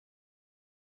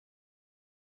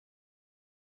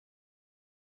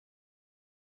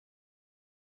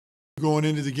Going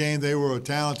into the game, they were a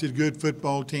talented, good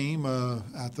football team.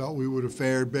 I thought we would have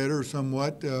fared better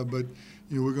somewhat, but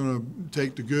we're going to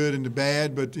take the good and the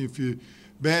bad. But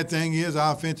bad thing is,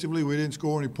 offensively, we didn't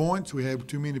score any points. We had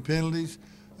too many penalties.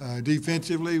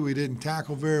 Defensively, we didn't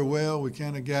tackle very well. We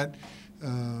kind of got,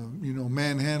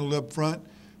 manhandled up front.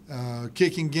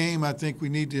 Kicking game, I think we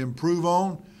need to improve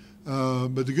on.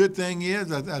 But the good thing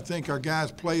is, I think our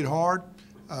guys played hard.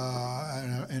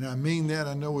 And I mean that.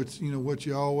 I know it's what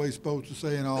you're always supposed to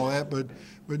say and all that, but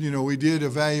we did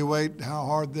evaluate how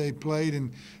hard they played,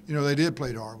 and they did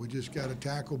play hard. We just got to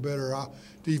tackle better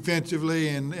defensively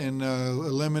and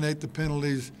eliminate the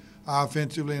penalties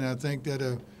offensively, and I think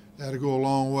that'll go a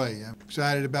long way. I'm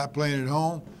excited about playing at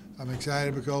home. I'm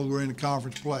excited because we're in the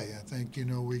conference play. I think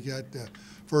we got the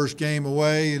first game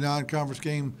away, a non-conference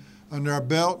game under our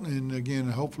belt, and again,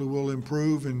 hopefully we'll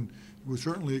improve and. We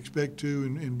certainly expect to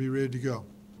and be ready to go.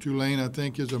 Tulane, I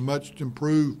think, is a much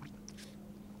improved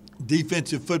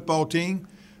defensive football team.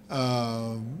 They've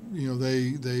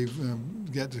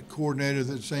got the coordinator,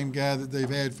 the same guy that they've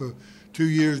had for 2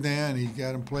 years now, and he's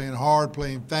got them playing hard,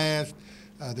 playing fast.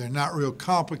 They're not real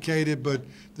complicated, but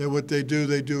what they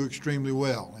do extremely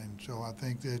well. And so I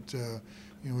think that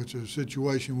it's a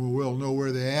situation where we'll know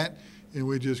where they're at, and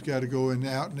we just got to go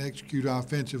out and execute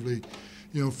offensively.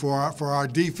 For our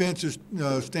defensive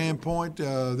standpoint,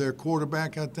 their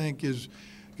quarterback, I think,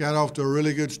 got off to a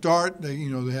really good start. They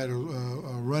had a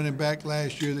running back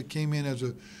last year that came in as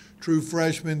a true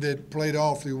freshman that played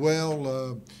awfully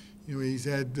well. He's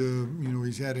had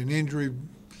an injury.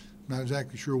 Not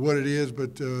exactly sure what it is,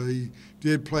 but he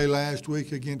did play last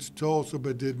week against Tulsa,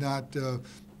 but did not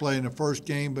play in the first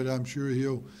game. But I'm sure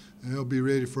he'll be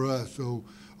ready for us. So.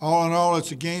 All in all,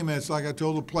 it's a game that's like I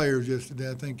told the players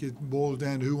yesterday. I think it boils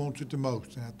down to who wants it the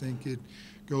most. And I think it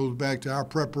goes back to our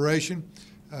preparation.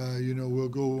 We'll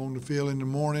go on the field in the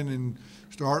morning and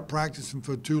start practicing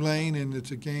for Tulane, and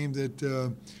it's a game that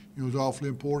is awfully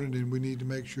important, and we need to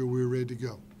make sure we're ready to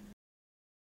go.